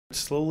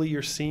Slowly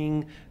you're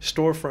seeing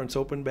storefronts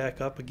open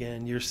back up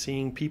again. You're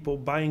seeing people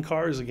buying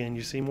cars again.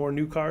 You see more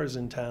new cars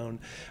in town.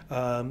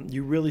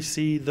 You really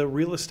see the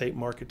real estate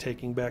market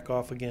taking back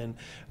off again.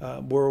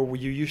 Where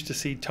you used to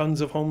see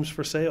tons of homes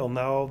for sale,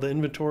 now the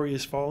inventory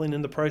is falling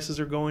and the prices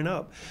are going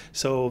up.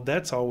 So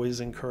that's always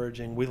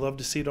encouraging. We love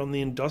to see it on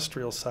the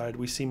industrial side.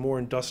 We see more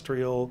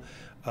industrial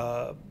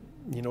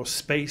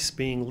space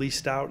being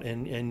leased out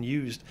and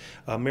used.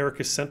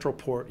 America's Central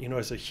Port,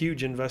 has a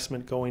huge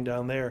investment going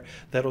down there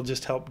that'll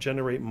just help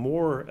generate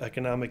more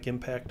economic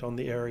impact on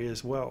the area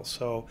as well.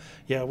 So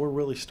yeah, we're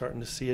really starting to see it.